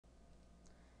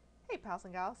pals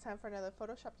and gals, time for another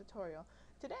Photoshop tutorial.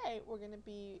 Today we're going to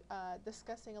be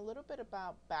discussing a little bit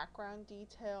about background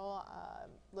detail,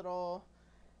 little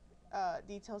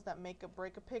details that make or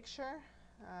break a picture.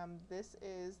 This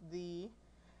is the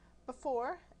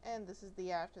before and this is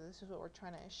the after. This is what we're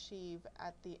trying to achieve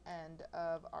at the end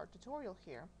of our tutorial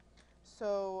here.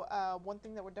 So one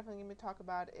thing that we're definitely going to talk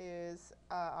about is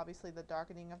obviously the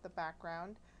darkening of the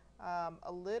background.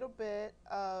 A little bit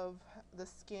of the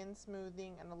skin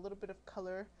smoothing and a little bit of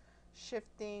color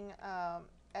shifting,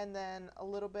 and then a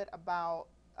little bit about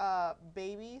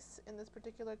babies in this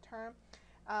particular term,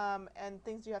 and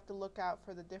things you have to look out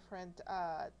for the different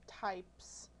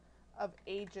types of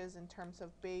ages in terms of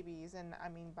babies, and I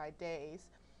mean by days.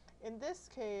 In this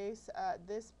case,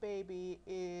 this baby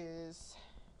is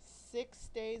 6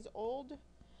 days old.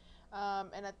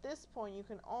 And at this point, you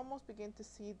can almost begin to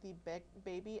see the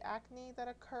baby acne that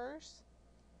occurs.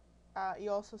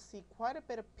 You also see quite a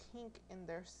bit of pink in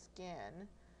their skin,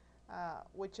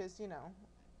 which is,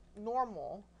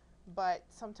 normal, but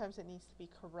sometimes it needs to be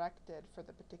corrected for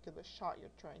the particular shot you're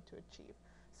trying to achieve.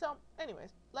 So,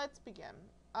 anyways, let's begin.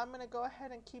 I'm going to go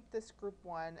ahead and keep this group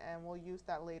 1, and we'll use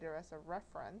that later as a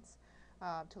reference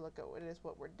to look at what it is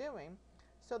what we're doing.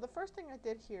 So the first thing I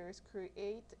did here is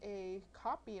create a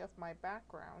copy of my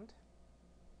background,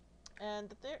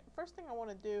 and the first thing I want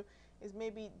to do is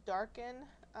maybe darken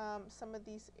some of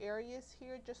these areas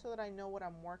here just so that I know what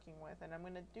I'm working with, and I'm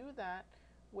going to do that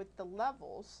with the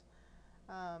levels.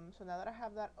 So now that I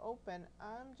have that open,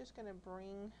 I'm just going to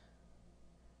bring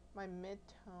my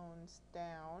midtones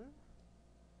down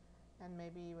and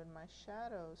maybe even my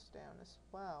shadows down as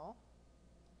well.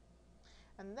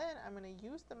 And then I'm going to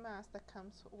use the mask that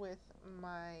comes with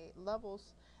my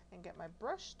levels and get my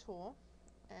brush tool,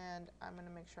 and I'm going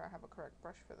to make sure I have a correct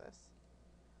brush for this.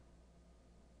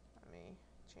 Let me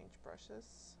change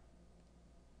brushes.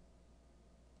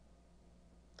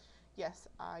 Yes,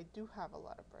 I do have a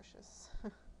lot of brushes.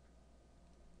 Let's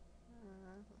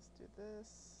do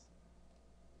this.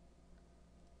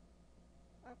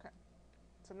 Okay,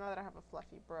 so now that I have a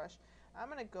fluffy brush, I'm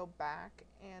going to go back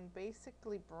and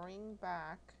basically bring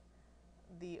back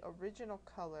the original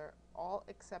color, all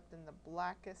except in the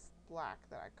blackest black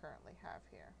that I currently have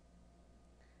here.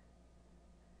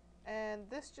 And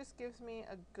this just gives me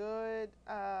a good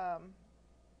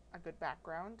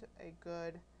background, a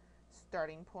good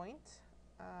starting point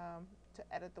to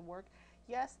edit the work.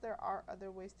 Yes, there are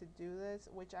other ways to do this,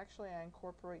 which actually I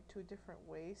incorporate 2 different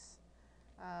ways.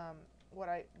 What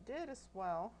I did as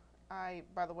well,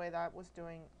 by the way, that was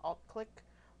doing Alt-click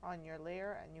on your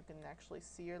layer, and you can actually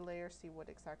see your layer, see what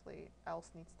exactly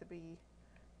else needs to be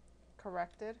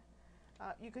corrected.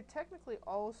 You could technically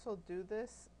also do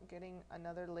this getting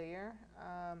another layer.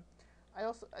 I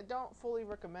don't fully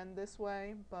recommend this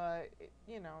way, but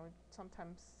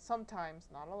sometimes,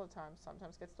 not all the time,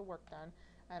 sometimes gets the work done.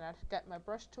 And I'd get my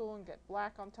brush tool and get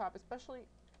black on top, especially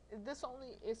this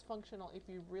only is functional if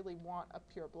you really want a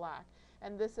pure black.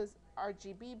 And this is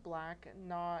RGB black,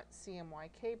 not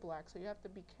CMYK black, so you have to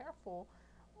be careful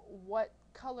what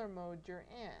color mode you're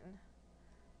in.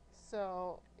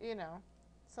 So,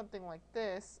 something like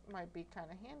this might be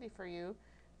kind of handy for you,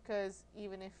 because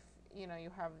even if, you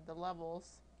have the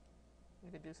levels,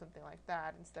 you could do something like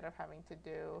that instead of having to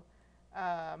do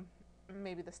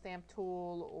maybe the stamp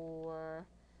tool or,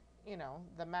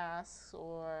 the masks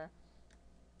or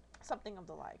something of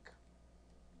the like.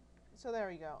 So there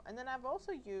we go. And then I've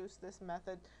also used this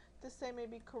method to say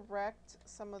maybe correct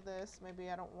some of this. Maybe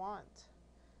I don't want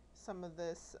some of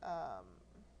this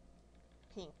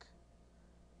pink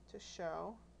to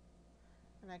show.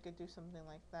 And I could do something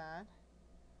like that.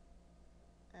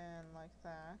 And like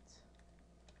that.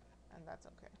 And that's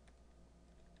okay.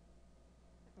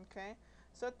 Okay.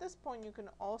 So at this point you can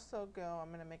also go, I'm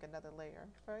going to make another layer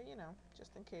for,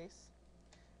 just in case.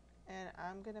 And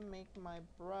I'm going to make my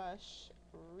brush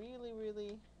really,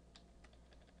 really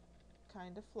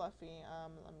kind of fluffy.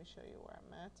 Let me show you where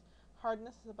I'm at.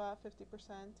 Hardness is about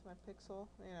 50%. My pixel,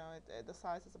 the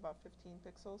size is about 15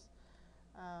 pixels.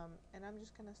 And I'm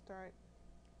just going to start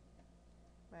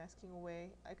masking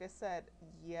away. Like I said,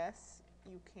 yes,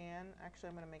 you can. Actually,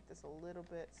 I'm going to make this a little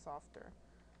bit softer.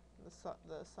 The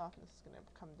softness is going to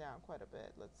come down quite a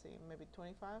bit. Let's see, maybe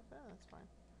 25? Yeah, that's fine.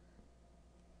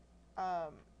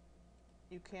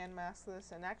 You can mask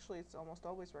this, and actually it's almost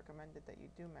always recommended that you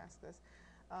do mask this.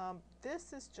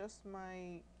 This is just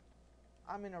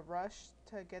I'm in a rush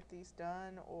to get these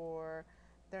done, or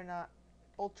they're not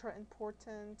ultra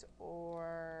important,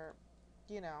 or,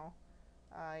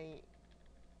 I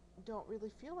don't really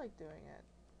feel like doing it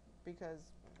because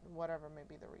whatever may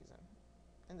be the reason.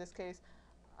 In this case,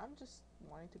 I'm just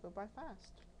wanting to go by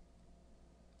fast.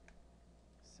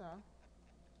 So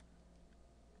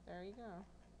there you go.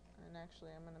 And actually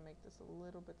I'm going to make this a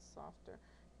little bit softer.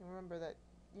 And remember that,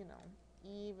 you know,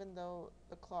 even though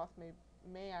the cloth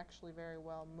may actually very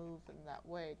well move in that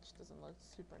way, it just doesn't look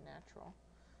super natural.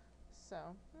 So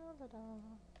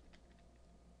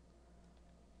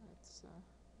let's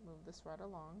move this right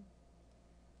along.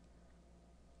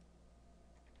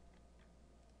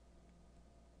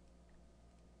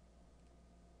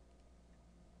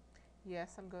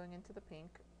 Yes, I'm going into the pink.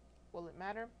 Will it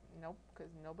matter? Nope,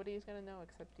 because nobody is going to know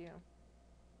except you.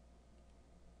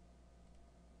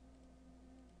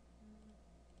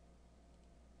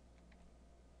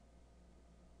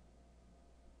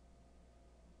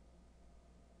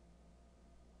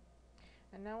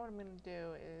 And now what I'm going to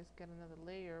do is get another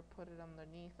layer, put it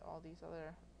underneath all these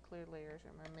other clear layers.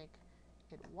 I'm going to make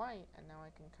it white, and now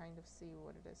I can kind of see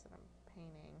what it is that I'm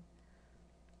painting.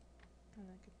 And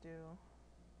I could do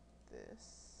this.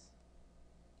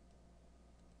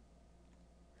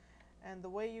 And the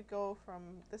way you go from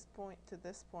this point to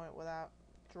this point without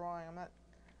drawing, I'm not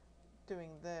doing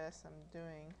this, I'm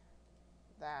doing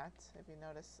that. If you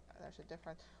notice, there's a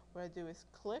difference. What I do is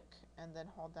click and then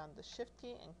hold down the shift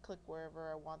key and click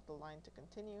wherever I want the line to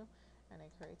continue, and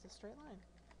it creates a straight line.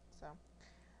 So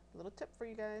a little tip for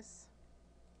you guys,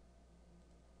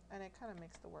 and it kind of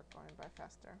makes the work going by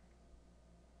faster.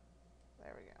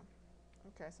 There we go.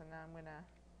 Okay, so now I'm gonna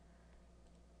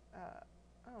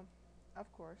oh,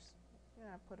 of course,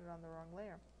 yeah, I put it on the wrong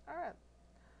layer. All right,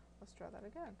 let's try that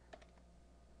again.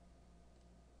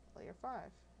 Layer 5,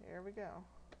 here we go.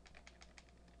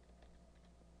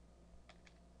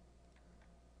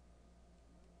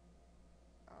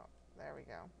 Oh, there we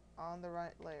go, on the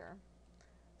right layer.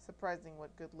 Surprising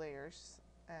what good layers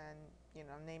and, you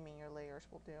know, naming your layers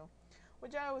will do,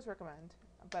 which I always recommend,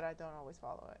 but I don't always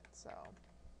follow it. So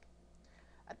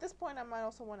at this point I might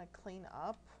also want to clean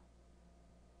up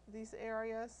these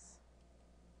areas,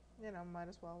 you know, might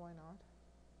as well, why not?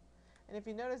 And if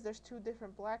you notice, there's two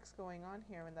different blacks going on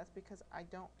here, and that's because I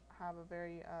don't have a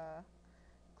very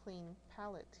clean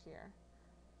palette here.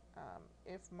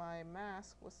 If my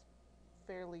mask was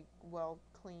fairly well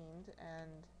cleaned and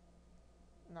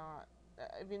not,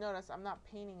 if you notice, I'm not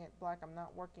painting it black. I'm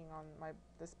not working on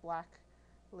this black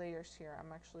layers here.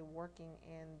 I'm actually working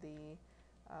in the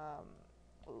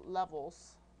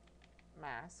levels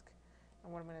mask,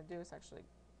 and what I'm going to do is actually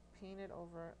paint it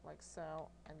over like so,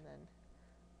 and then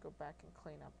go back and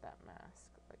clean up that mask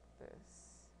like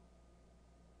this.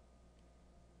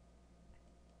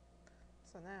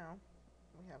 So now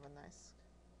we have a nice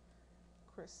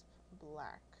crisp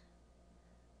black.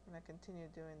 I'm going to continue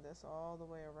doing this all the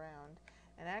way around.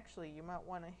 And actually, you might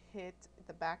want to hit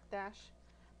the backdash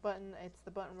button. It's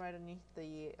the button right underneath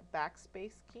the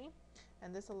backspace key.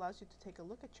 And this allows you to take a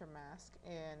look at your mask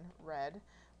in red,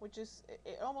 which is,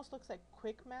 it almost looks like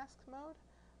quick mask mode,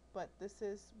 but this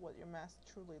is what your mask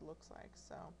truly looks like.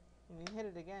 So when you hit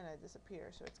it again, it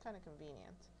disappears. So it's kind of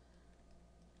convenient.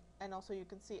 And also you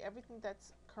can see everything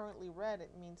that's currently red, it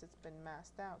means it's been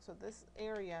masked out. So this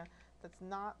area that's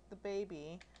not the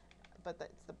baby, but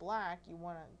that's the black, you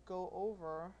want to go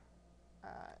over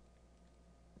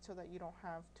so that you don't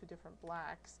have two different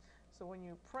blacks. So when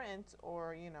you print,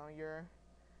 or you know, your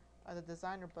other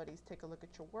designer buddies take a look at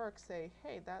your work, say,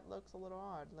 hey, that looks a little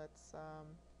odd, let's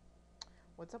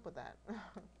what's up with that?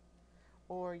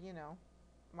 Or, you know,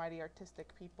 mighty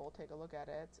artistic people take a look at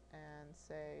it and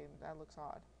say that looks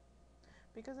odd,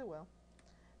 because it will.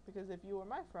 Because if you were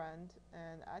my friend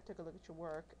and I took a look at your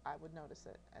work, I would notice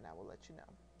it, and I will let you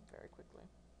know very quickly.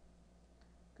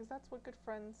 Because that's what good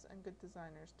friends and good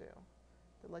designers do.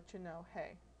 They let you know,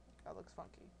 hey, that looks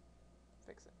funky.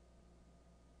 Fix it.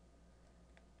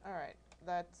 Alright,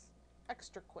 that's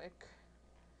extra quick.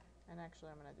 And actually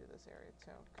I'm going to do this area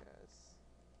too, because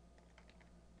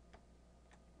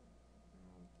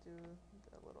I'll do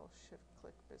the little shift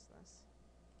click business.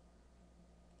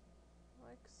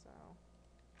 Like so.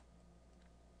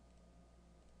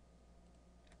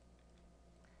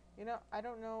 You know, I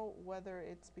don't know whether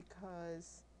it's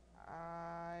because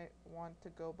I want to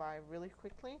go by really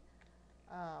quickly,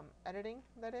 editing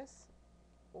that is,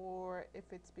 or if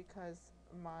it's because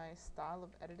my style of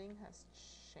editing has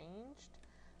changed,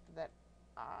 that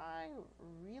I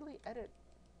really edit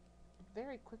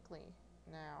very quickly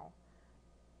now.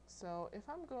 So if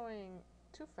I'm going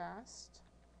too fast,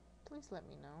 please let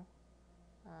me know.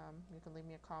 You can leave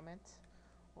me a comment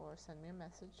or send me a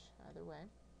message, either way.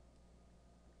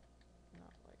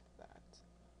 Not like that.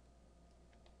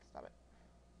 Stop it.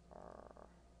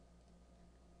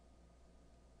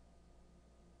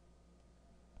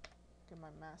 get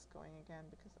my mask going again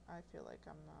because I feel like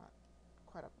I'm not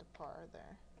quite up to par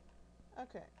there.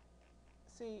 Okay,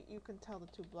 see, you can tell the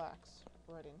two blacks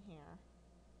right in here.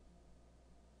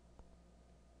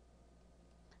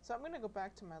 So I'm going to go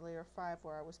back to my layer 5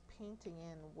 where I was painting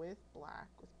in with black,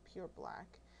 with pure black.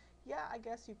 Yeah, I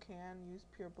guess you can use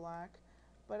pure black,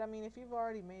 but I mean, if you've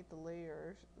already made the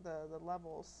layers, the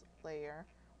levels layer,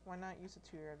 why not use it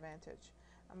to your advantage?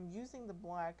 I'm using the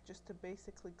black just to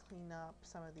basically clean up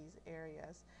some of these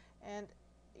areas. And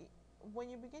when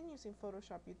you begin using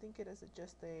Photoshop, you think it is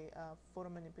just a photo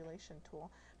manipulation tool,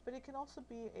 but it can also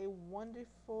be a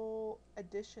wonderful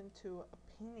addition to a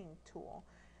painting tool.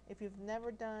 If you've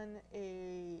never done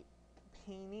a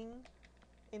painting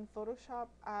in Photoshop,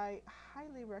 I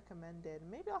highly recommend it.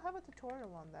 Maybe I'll have a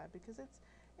tutorial on that because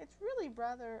it's really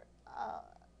rather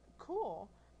cool.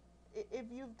 If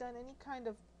you've done any kind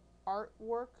of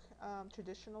artwork,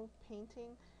 traditional painting,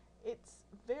 it's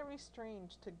very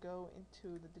strange to go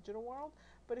into the digital world.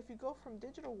 But if you go from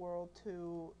digital world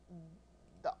to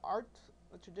the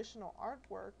traditional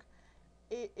artwork,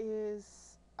 it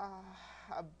is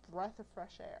a breath of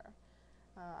fresh air.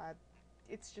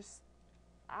 It's just,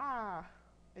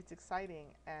 it's exciting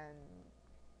and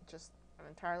just an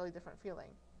entirely different feeling.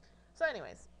 So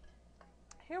anyways,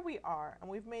 here we are, and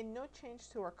we've made no change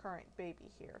to our current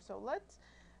baby here. So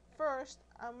first,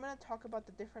 I'm going to talk about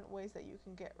the different ways that you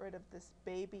can get rid of this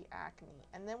baby acne,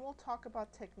 and then we'll talk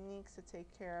about techniques to take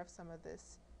care of some of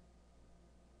this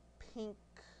pink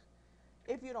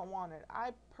if you don't want it.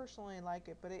 I personally like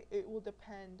it, but it will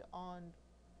depend on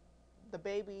the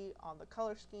baby, on the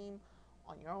color scheme,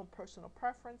 on your own personal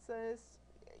preferences.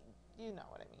 You know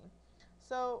what I mean.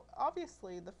 So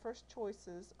obviously the first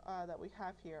choices that we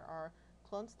have here are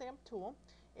clone stamp tool.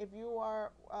 If you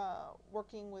are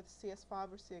working with CS5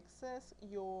 or CSS,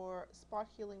 your spot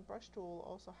healing brush tool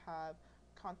also have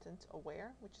content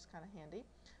aware, which is kind of handy.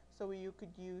 So you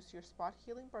could use your spot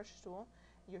healing brush tool,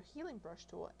 your healing brush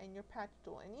tool, and your patch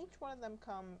tool, and each one of them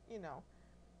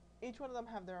each one of them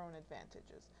have their own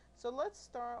advantages. So let's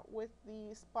start with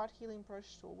the spot healing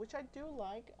brush tool, which I do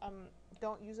like.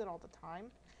 Don't use it all the time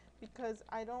because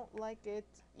I don't like it,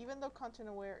 even though content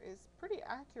aware is pretty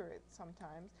accurate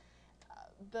sometimes.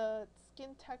 The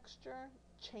skin texture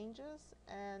changes,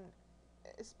 and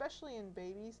especially in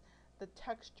babies, the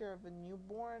texture of a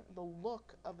newborn, the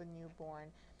look of a newborn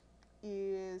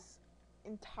is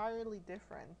entirely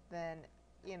different than,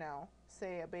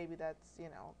 say a baby that's,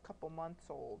 a couple months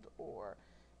old or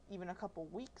even a couple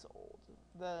weeks old.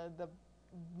 The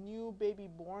new baby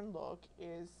born look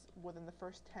is within the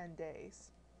first 10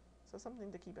 days. So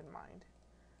something to keep in mind.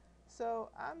 So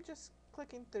I'm just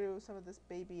clicking through some of this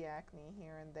baby acne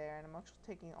here and there, and I'm actually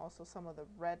taking also some of the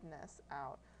redness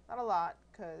out. Not a lot,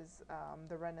 because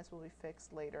the redness will be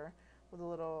fixed later with a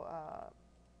little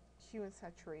hue and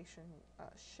saturation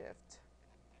shift.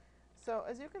 So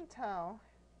as you can tell,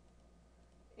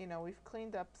 we've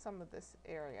cleaned up some of this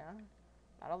area,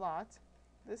 not a lot.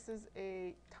 This is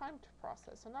a timed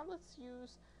process. So now let's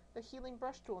use the healing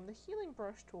brush tool. And the healing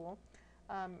brush tool,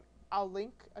 I'll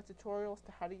link a tutorial as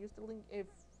to how to use the link if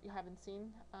you haven't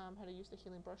seen how to use the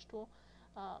healing brush tool.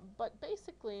 But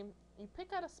basically, you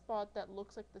pick out a spot that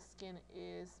looks like the skin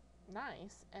is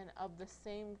nice and of the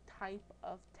same type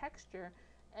of texture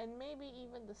and maybe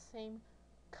even the same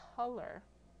color.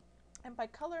 And by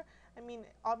color, I mean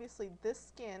obviously this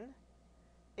skin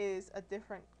is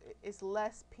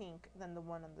less pink than the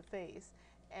one on the face,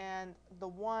 and the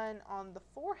one on the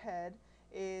forehead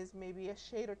is maybe a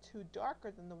shade or two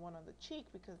darker than the one on the cheek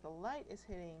because the light is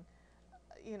hitting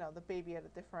the baby at a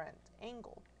different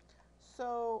angle.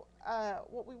 So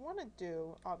what we want to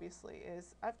do obviously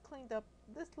is I've cleaned up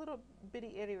this little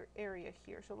bitty area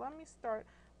here. So let me start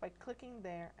by clicking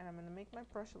there, and I'm going to make my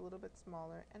brush a little bit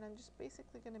smaller, and I'm just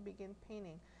basically going to begin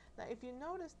painting. Now if you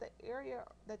notice, the area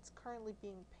that's currently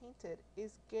being painted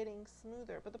is getting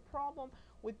smoother, but the problem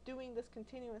with doing this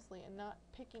continuously and not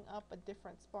picking up a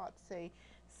different spot, say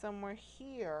somewhere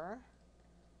here,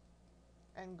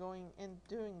 and going and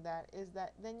doing that, is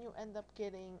that then you end up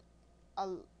getting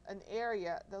an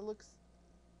area that looks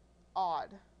odd.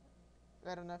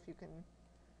 I don't know if you can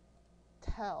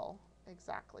tell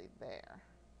exactly there.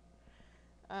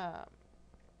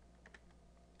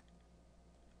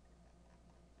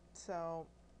 So,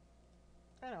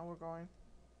 I know we're going.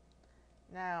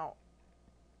 Now,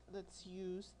 let's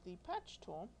use the patch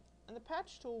tool. And the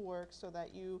patch tool works so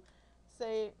that you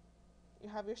say you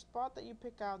have your spot that you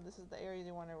pick out. This is the area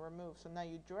you want to remove. So now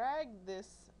you drag this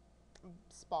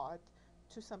spot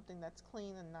to something that's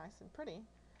clean and nice and pretty,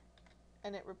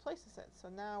 and it replaces it. So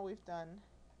now we've done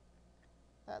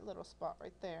that little spot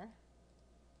right there.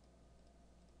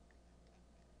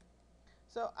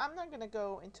 So I'm not going to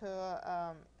go into,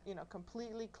 you know,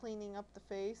 completely cleaning up the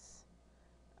face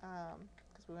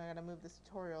because we're going to move this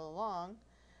tutorial along.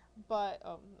 But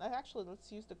actually,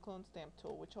 let's use the clone stamp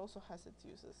tool, which also has its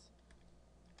uses.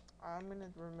 I'm going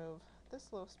to remove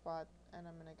this little spot, and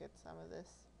I'm going to get some of this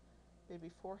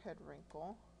baby forehead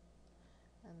wrinkle,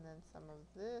 and then some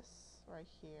of this right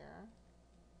here.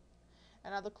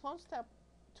 And now the clone stamp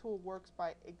tool works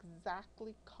by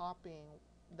exactly copying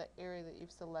the area that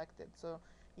you've selected. So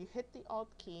you hit the Alt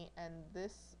key and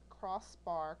this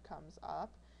crossbar comes up,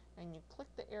 and you click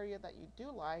the area that you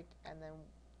do like, and then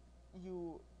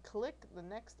you click the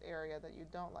next area that you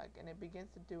don't like, and it begins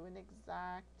to do an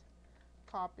exact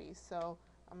copy. So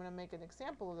I'm going to make an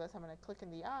example of this. I'm going to click in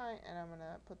the eye, and I'm going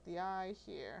to put the eye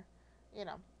here. You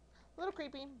know, a little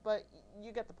creepy, but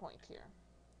you get the point here.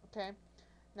 Okay.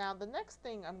 Now the next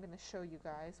thing I'm going to show you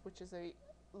guys, which is a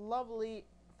lovely,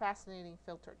 fascinating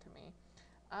filter to me.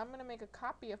 I'm going to make a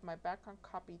copy of my background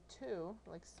copy 2,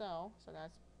 like so. So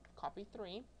that's copy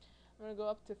 3. I'm going to go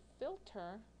up to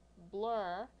Filter,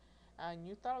 Blur, and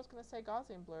you thought I was going to say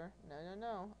Gaussian blur. No, no,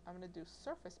 no. I'm going to do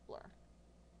Surface Blur.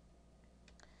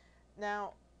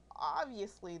 Now,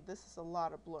 obviously, this is a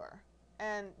lot of blur.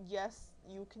 And yes,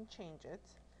 you can change it.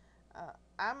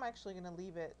 I'm actually going to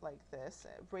leave it like this,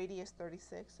 radius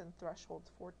 36 and threshold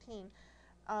 14,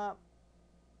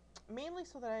 mainly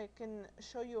so that I can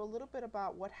show you a little bit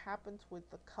about what happens with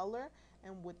the color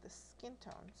and with the skin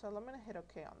tone. So I'm going to hit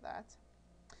OK on that.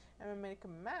 I'm going to make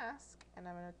a mask, and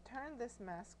I'm going to turn this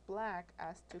mask black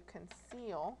as to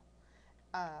conceal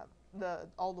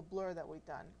all the blur that we've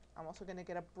done. I'm also going to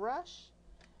get a brush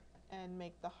and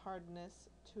make the hardness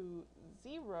to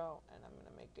 0, and I'm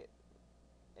going to make it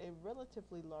a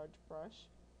relatively large brush.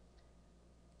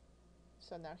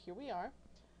 So now here we are.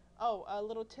 Oh, a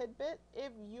little tidbit.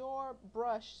 If your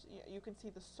brush, you can see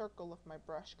the circle of my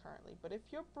brush currently, but if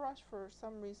your brush for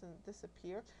some reason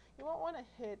disappears, you won't want to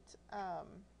hit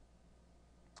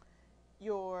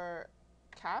your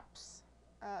caps.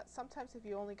 Sometimes if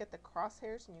you only get the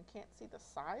crosshairs and you can't see the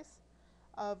size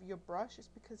of your brush, it's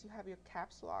because you have your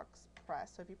caps locks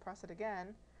pressed. So if you press it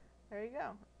again, there you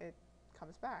go. It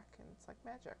comes back and it's like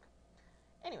magic.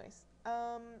 Anyways,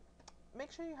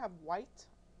 make sure you have white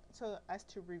so as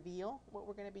to reveal what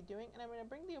we're going to be doing, and I'm going to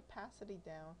bring the opacity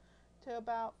down to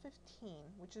about 15,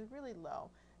 which is really low.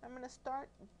 I'm going to start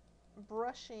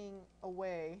brushing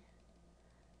away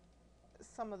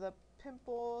some of the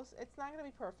pimples. It's not going to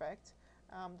be perfect.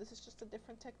 This is just a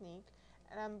different technique,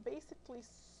 and I'm basically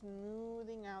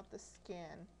smoothing out the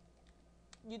skin.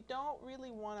 You don't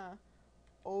really want to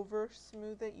over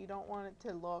smooth it. You don't want it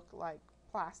to look like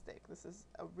plastic. This is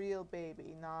a real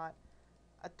baby, not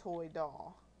a toy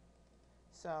doll.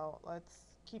 So let's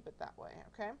keep it that way,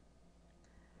 okay?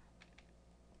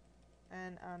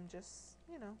 And I'm just,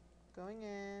 you know, going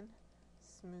in,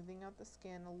 smoothing out the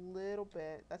skin a little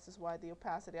bit. That's just why the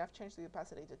opacity, I've changed the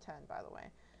opacity to 10, by the way.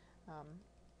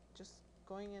 Just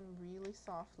going in really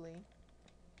softly.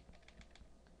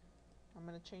 I'm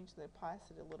going to change the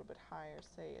opacity a little bit higher,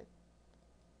 say it,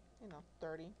 you know,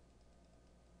 30.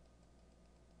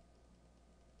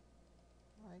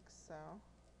 Like so.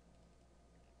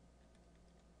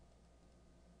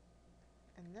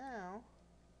 And now,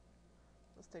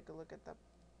 let's take a look at the,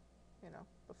 you know,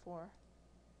 before,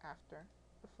 after,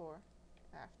 before,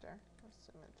 after. Let's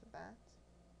zoom into that.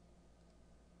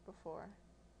 Before,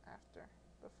 after,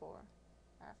 before,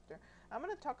 after. I'm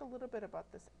going to talk a little bit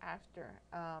about this after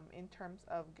in terms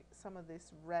of some of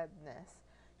this redness.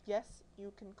 Yes,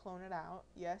 you can clone it out.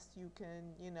 Yes, you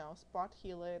can, you know, spot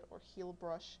heal it or heal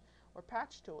brush or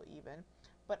patch tool even.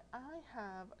 But I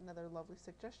have another lovely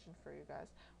suggestion for you guys.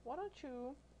 Why don't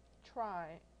you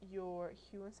try your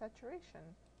hue and saturation?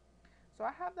 So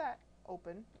I have that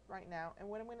open right now, and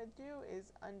what I'm going to do is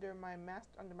under my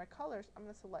colors, I'm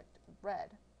going to select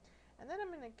red. And then I'm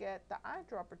going to get the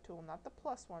eyedropper tool, not the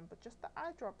plus one, but just the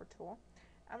eyedropper tool.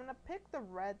 I'm going to pick the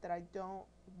red that I don't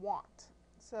want.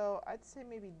 So I'd say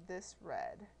maybe this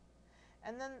red.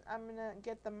 And then I'm going to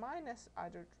get the minus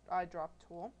eyedrop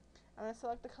tool. I'm going to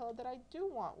select the color that I do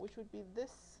want, which would be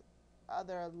this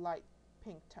other light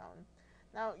pink tone.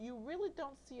 Now you really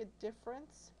don't see a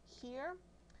difference here,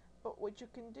 but what you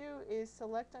can do is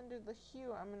select under the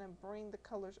hue. I'm going to bring the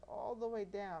colors all the way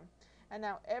down. And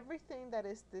now everything that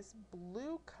is this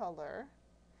blue color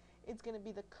is going to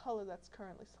be the color that's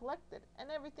currently selected.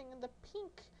 And everything in the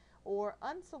pink or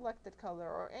unselected color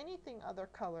or anything other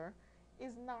color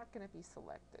is not going to be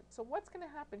selected. So what's going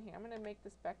to happen here? I'm going to make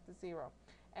this back to 0.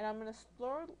 And I'm going to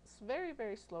very,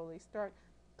 very slowly start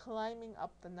climbing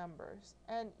up the numbers.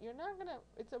 And you're not going to,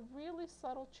 it's a really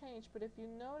subtle change, but if you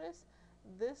notice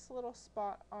this little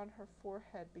spot on her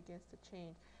forehead begins to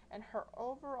change, and her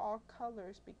overall color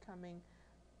is becoming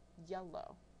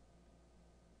yellow.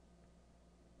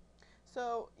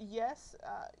 So yes,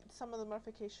 some of the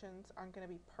modifications aren't going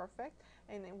to be perfect,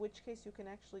 and in which case you can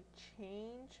actually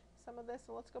change some of this.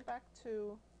 So let's go back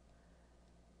to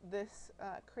this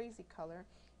crazy color,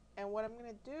 and what I'm going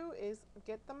to do is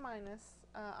get the minus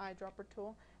eyedropper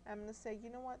tool, and I'm going to say, you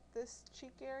know what, this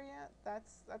cheek area,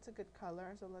 that's a good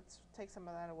color, so let's take some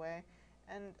of that away,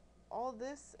 and all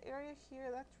this area here,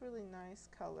 that's really nice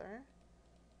color.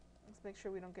 Let's make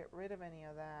sure we don't get rid of any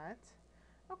of that.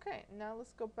 Okay, now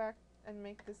let's go back and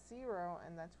make this 0,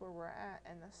 and that's where we're at,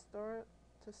 and let's start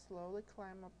to slowly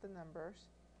climb up the numbers.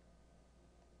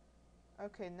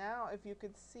 Okay, now if you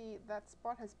could see, that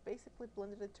spot has basically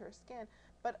blended into her skin,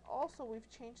 but also we've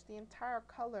changed the entire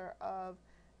color of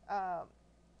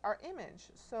our image.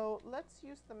 So let's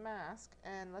use the mask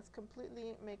and let's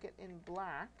completely make it in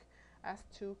black as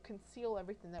to conceal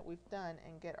everything that we've done,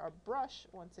 and get our brush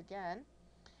once again,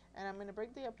 and I'm going to bring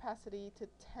the opacity to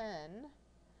 10,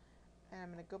 and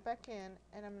I'm going to go back in,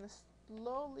 and I'm going to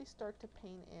slowly start to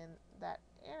paint in that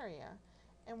area.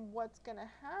 And what's going to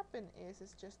happen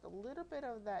is just a little bit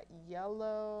of that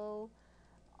yellow,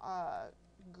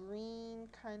 green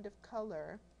kind of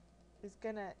color is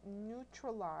going to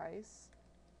neutralize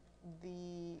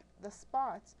the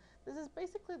spots. This is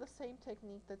basically the same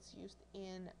technique that's used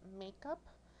in makeup,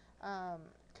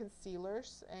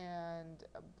 concealers and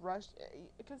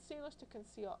concealers to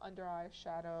conceal under eye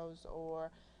shadows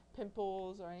or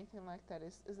pimples or anything like that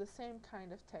is the same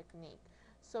kind of technique.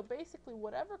 So basically,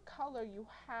 whatever color you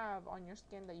have on your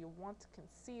skin that you want to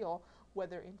conceal,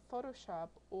 whether in Photoshop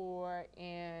or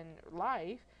in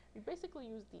life, you basically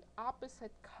use the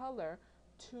opposite color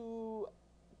to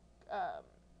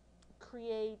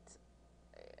create,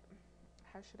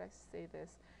 how should I say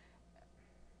this?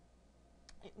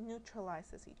 It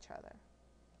neutralizes each other.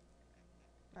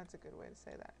 That's a good way to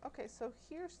say that. Okay, so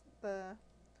here's the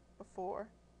before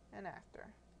and after.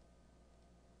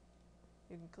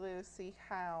 You can clearly see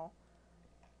how,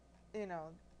 you know,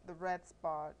 the red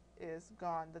spot is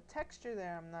gone. The texture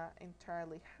there I'm not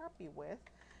entirely happy with,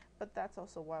 but that's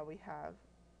also why we have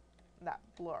that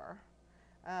blur,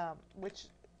 which,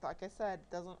 like I said,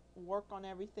 doesn't work on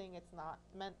everything. It's not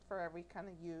meant for every kind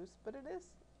of use, but it is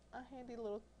a handy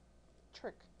little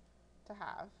trick to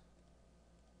have.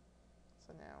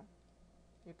 So now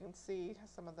you can see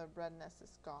some of the redness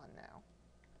is gone now,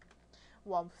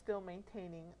 while I'm still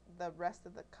maintaining the rest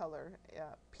of the color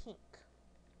pink.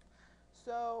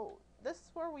 So this is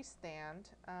where we stand.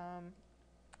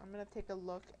 I'm going to take a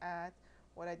look at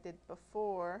what I did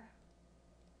before,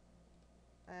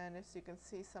 and as you can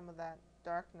see, some of that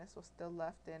darkness was still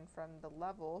left in from the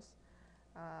levels,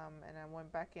 and I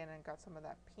went back in and got some of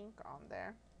that pink on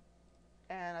there,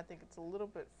 and I think it's a little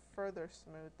bit further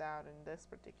smoothed out in this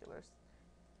particular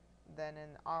than in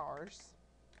ours.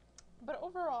 But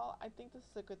overall, I think this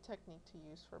is a good technique to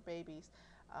use for babies.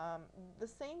 The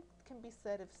same can be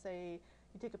said if, say,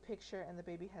 you take a picture and the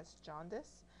baby has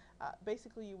jaundice.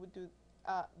 Basically, you would do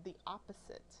the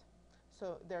opposite.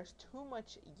 So there's too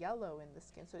much yellow in the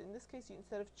skin. So in this case,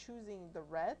 instead of choosing the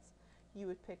reds, you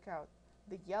would pick out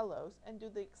the yellows and do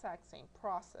the exact same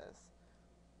process.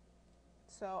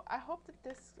 So I hope that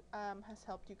this has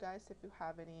helped you guys. If you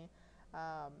have any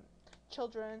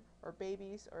children or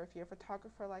babies, or if you're a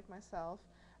photographer like myself,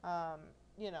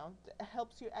 you know, it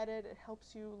helps you edit, it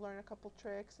helps you learn a couple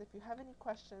tricks. If you have any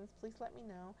questions, please let me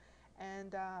know,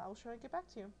 and I'll sure get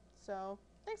back to you. So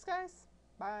thanks, guys.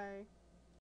 Bye.